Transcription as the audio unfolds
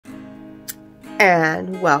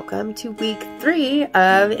and welcome to week 3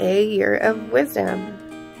 of A Year of Wisdom.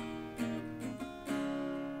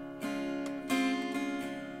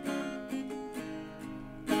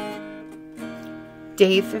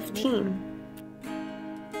 Day 15.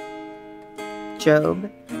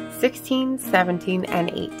 Job 16, 17, and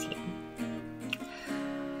 18.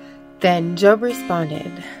 Then Job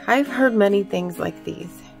responded, I've heard many things like these.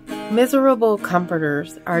 Miserable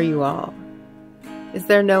comforters are you all. Is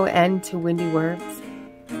there no end to windy words?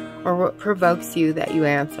 Or what provokes you that you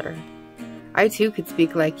answer? I too could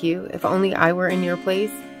speak like you, if only I were in your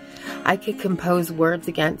place. I could compose words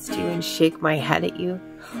against you and shake my head at you,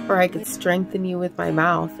 or I could strengthen you with my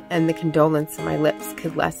mouth, and the condolence of my lips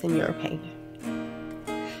could lessen your pain.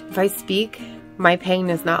 If I speak, my pain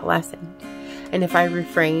is not lessened, and if I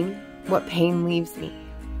refrain, what pain leaves me?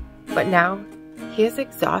 But now, he has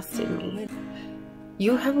exhausted me.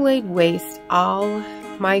 You have laid waste all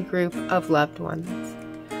my group of loved ones,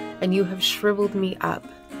 and you have shriveled me up.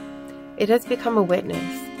 It has become a witness,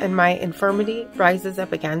 and my infirmity rises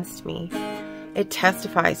up against me. It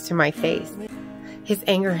testifies to my face. His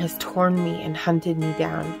anger has torn me and hunted me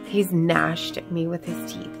down. He's gnashed at me with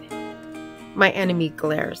his teeth. My enemy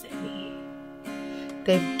glares at me.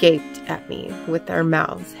 They've gaped at me with their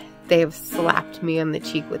mouths. They have slapped me on the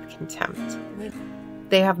cheek with contempt.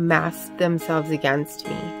 They have masked themselves against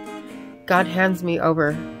me. God hands me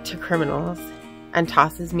over to criminals and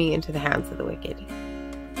tosses me into the hands of the wicked.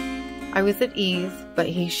 I was at ease, but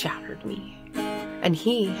he shattered me, and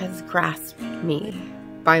he has grasped me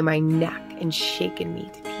by my neck and shaken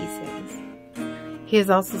me to pieces. He has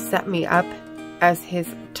also set me up as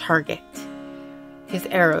his target. His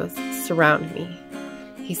arrows surround me.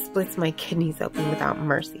 He splits my kidneys open without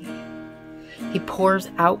mercy. He pours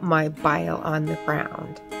out my bile on the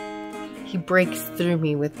ground. He breaks through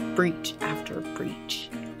me with breach after breach.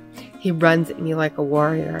 He runs at me like a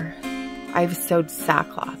warrior. I've sewed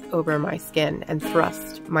sackcloth over my skin and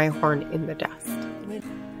thrust my horn in the dust.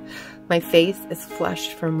 My face is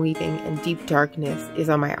flushed from weeping, and deep darkness is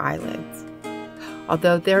on my eyelids.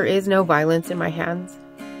 Although there is no violence in my hands,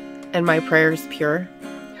 and my prayer is pure,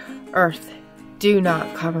 earth, do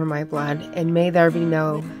not cover my blood, and may there be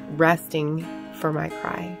no resting for my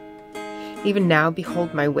cry. Even now,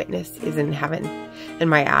 behold, my witness is in heaven, and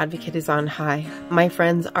my advocate is on high. My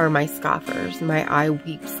friends are my scoffers. My eye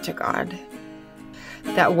weeps to God,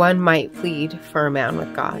 that one might plead for a man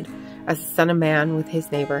with God, as a son of man with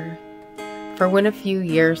his neighbor. For when a few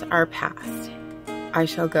years are past, I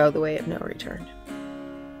shall go the way of no return.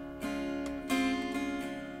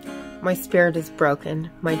 My spirit is broken,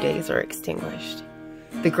 my days are extinguished.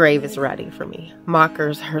 The grave is ready for me.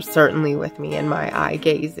 Mockers are certainly with me, and my eye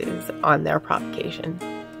gazes on their provocation.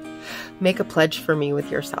 Make a pledge for me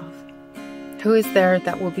with yourself. Who is there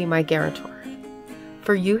that will be my guarantor?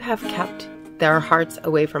 For you have kept their hearts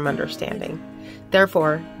away from understanding.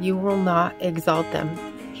 Therefore, you will not exalt them.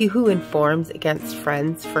 He who informs against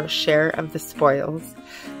friends for a share of the spoils,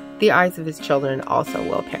 the eyes of his children also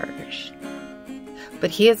will perish. But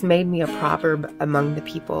he has made me a proverb among the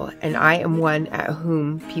people, and I am one at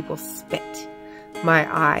whom people spit.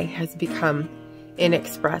 My eye has become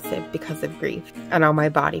inexpressive because of grief, and all my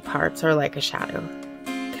body parts are like a shadow.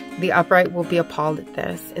 The upright will be appalled at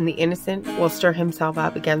this, and the innocent will stir himself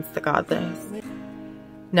up against the godless.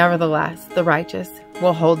 Nevertheless, the righteous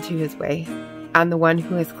will hold to his way, and the one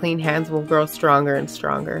who has clean hands will grow stronger and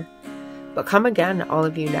stronger. But come again, all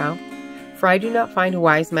of you now, for I do not find a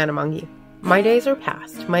wise man among you. My days are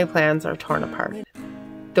past, my plans are torn apart.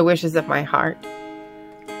 The wishes of my heart,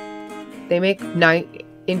 they make night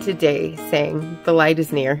into day, saying, the light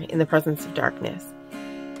is near in the presence of darkness.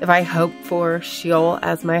 If I hope for Sheol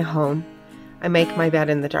as my home, I make my bed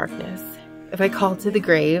in the darkness. If I call to the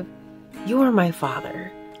grave, you are my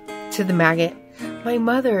father. To the maggot, my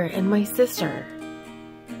mother and my sister.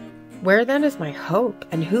 Where then is my hope,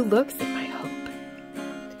 and who looks at my hope?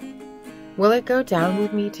 Will it go down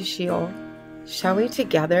with me to Sheol? Shall we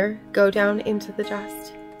together go down into the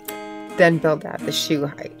dust? Then Bildad the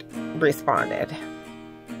Shuhite responded,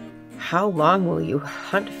 How long will you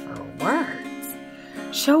hunt for words?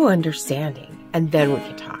 Show understanding, and then we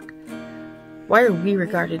can talk. Why are we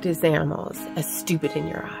regarded as animals, as stupid in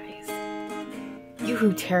your eyes? You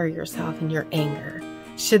who tear yourself in your anger,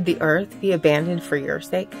 should the earth be abandoned for your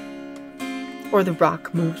sake? Or the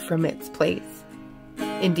rock moved from its place?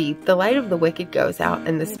 Indeed, the light of the wicked goes out,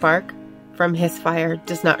 and the spark from his fire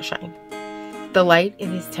does not shine. The light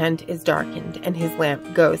in his tent is darkened, and his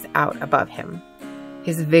lamp goes out above him.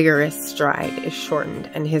 His vigorous stride is shortened,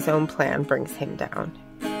 and his own plan brings him down.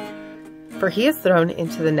 For he is thrown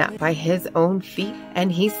into the net by his own feet,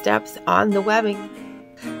 and he steps on the webbing.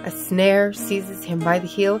 A snare seizes him by the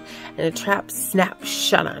heel, and a trap snaps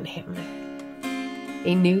shut on him.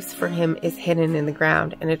 A noose for him is hidden in the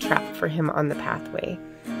ground, and a trap for him on the pathway.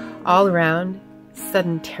 All around,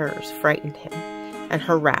 sudden terrors frighten him and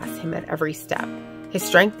harass him at every step. His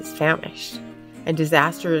strength is famished, and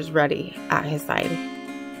disaster is ready at his side.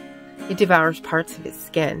 It devours parts of his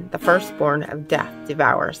skin. The firstborn of death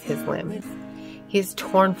devours his limbs. He is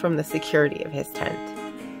torn from the security of his tent,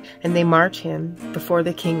 and they march him before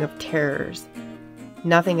the king of terrors.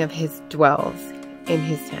 Nothing of his dwells in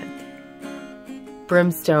his tent.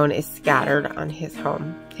 Brimstone is scattered on his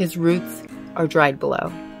home. His roots are dried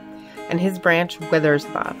below, and his branch withers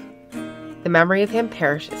above. The memory of him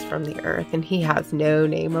perishes from the earth, and he has no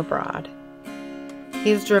name abroad. He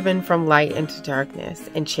is driven from light into darkness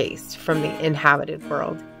and chased from the inhabited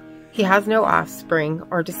world. He has no offspring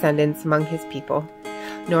or descendants among his people,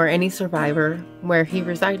 nor any survivor where he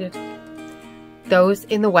resided. Those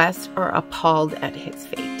in the west are appalled at his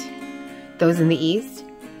fate. Those in the east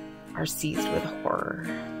are seized with horror.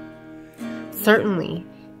 Certainly,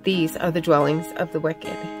 these are the dwellings of the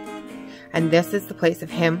wicked, and this is the place of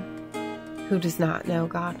him who does not know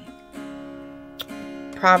God.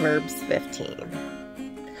 Proverbs 15.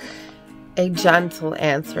 A gentle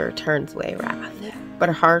answer turns away wrath, but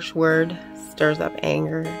a harsh word stirs up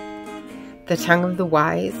anger. The tongue of the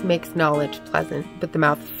wise makes knowledge pleasant, but the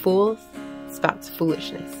mouth of fools spouts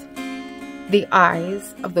foolishness. The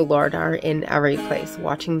eyes of the Lord are in every place,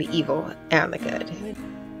 watching the evil and the good.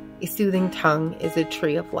 A soothing tongue is a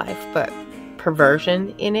tree of life, but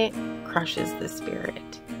perversion in it crushes the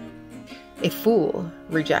spirit. A fool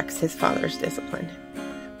rejects his father's discipline,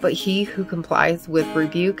 but he who complies with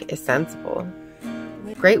rebuke is sensible.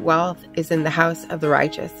 Great wealth is in the house of the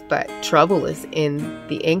righteous, but trouble is in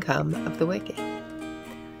the income of the wicked.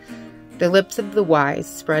 The lips of the wise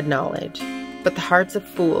spread knowledge, but the hearts of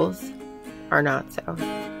fools are not so.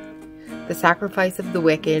 The sacrifice of the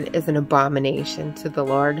wicked is an abomination to the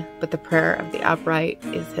Lord, but the prayer of the upright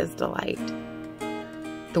is his delight.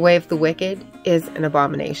 The way of the wicked is an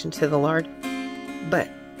abomination to the Lord, but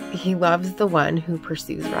he loves the one who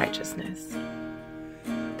pursues righteousness.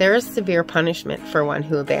 There is severe punishment for one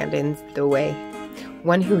who abandons the way.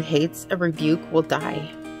 One who hates a rebuke will die.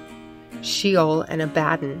 Sheol and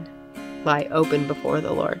Abaddon lie open before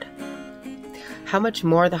the Lord. How much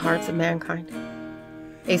more the hearts of mankind?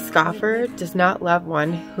 A scoffer does not love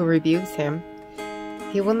one who rebukes him.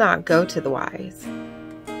 He will not go to the wise.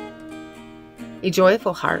 A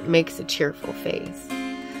joyful heart makes a cheerful face,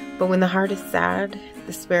 but when the heart is sad,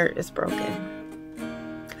 the spirit is broken.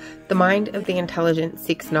 The mind of the intelligent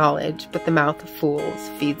seeks knowledge, but the mouth of fools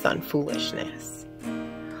feeds on foolishness.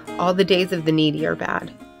 All the days of the needy are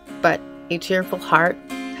bad, but a cheerful heart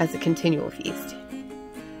has a continual feast.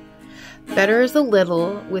 Better is a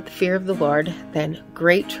little with the fear of the Lord than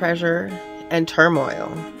great treasure and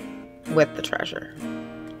turmoil with the treasure.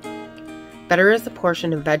 Better is a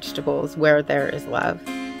portion of vegetables where there is love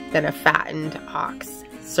than a fattened ox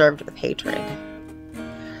served with hatred.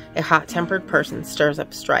 A hot-tempered person stirs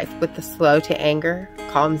up strife, but the slow to anger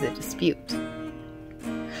calms a dispute.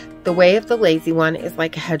 The way of the lazy one is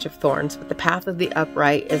like a hedge of thorns, but the path of the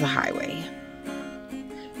upright is a highway.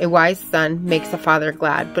 A wise son makes a father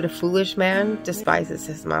glad, but a foolish man despises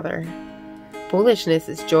his mother. Foolishness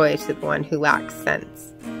is joy to the one who lacks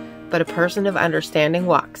sense, but a person of understanding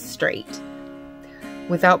walks straight.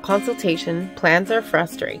 Without consultation, plans are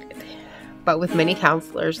frustrated, but with many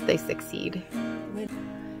counselors they succeed.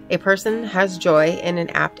 A person has joy in an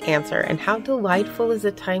apt answer, and how delightful is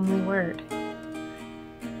a timely word.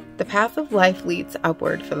 The path of life leads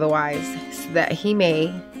upward for the wise, so that he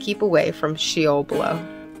may keep away from Sheol below.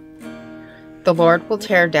 The Lord will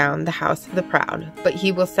tear down the house of the proud, but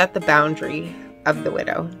he will set the boundary of the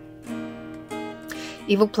widow.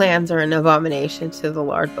 Evil plans are an abomination to the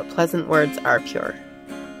Lord, but pleasant words are pure.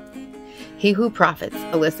 He who profits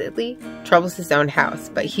illicitly troubles his own house,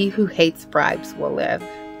 but he who hates bribes will live.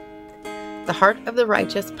 The heart of the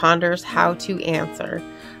righteous ponders how to answer,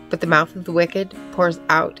 but the mouth of the wicked pours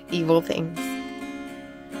out evil things.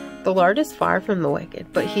 The Lord is far from the wicked,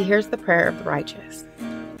 but he hears the prayer of the righteous.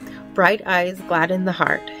 Bright eyes gladden the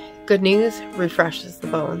heart. Good news refreshes the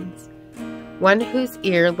bones. One whose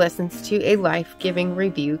ear listens to a life-giving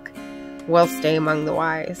rebuke will stay among the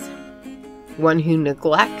wise. One who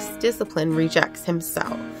neglects discipline rejects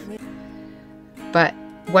himself, but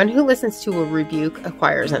one who listens to a rebuke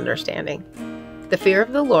acquires understanding. The fear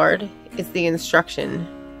of the Lord is the instruction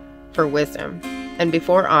for wisdom, and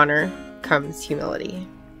before honor comes humility.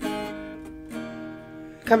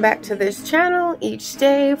 come back to this channel each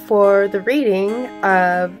day for the reading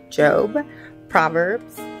of Job,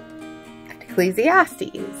 Proverbs, and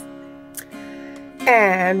Ecclesiastes.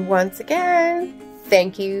 And once again,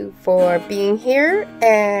 thank you for being here,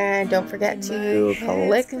 and don't forget to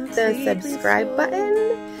click the subscribe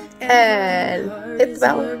button and hit the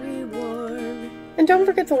bell. And don't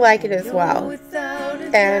forget to like it as well.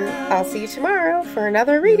 And I'll see you tomorrow for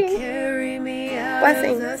another reading.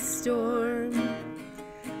 Blessings.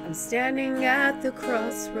 I'm standing at the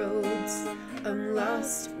crossroads. I'm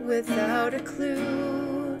lost without a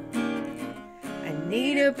clue. I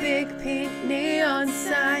need a big pink neon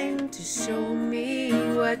sign to show me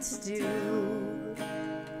what to do.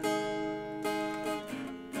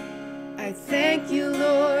 I thank you,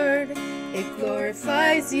 Lord. It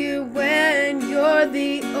glorifies you when you're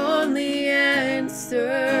the only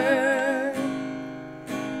answer.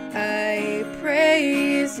 I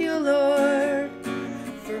praise you, Lord,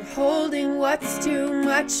 for holding what's too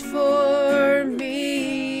much for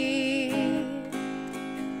me.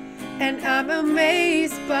 And I'm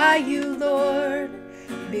amazed by you, Lord,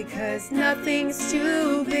 because nothing's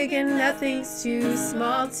too big and nothing's too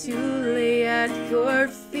small to lay at your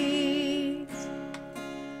feet.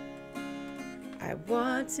 I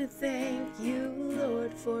want to thank you,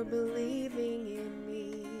 Lord, for believing in me.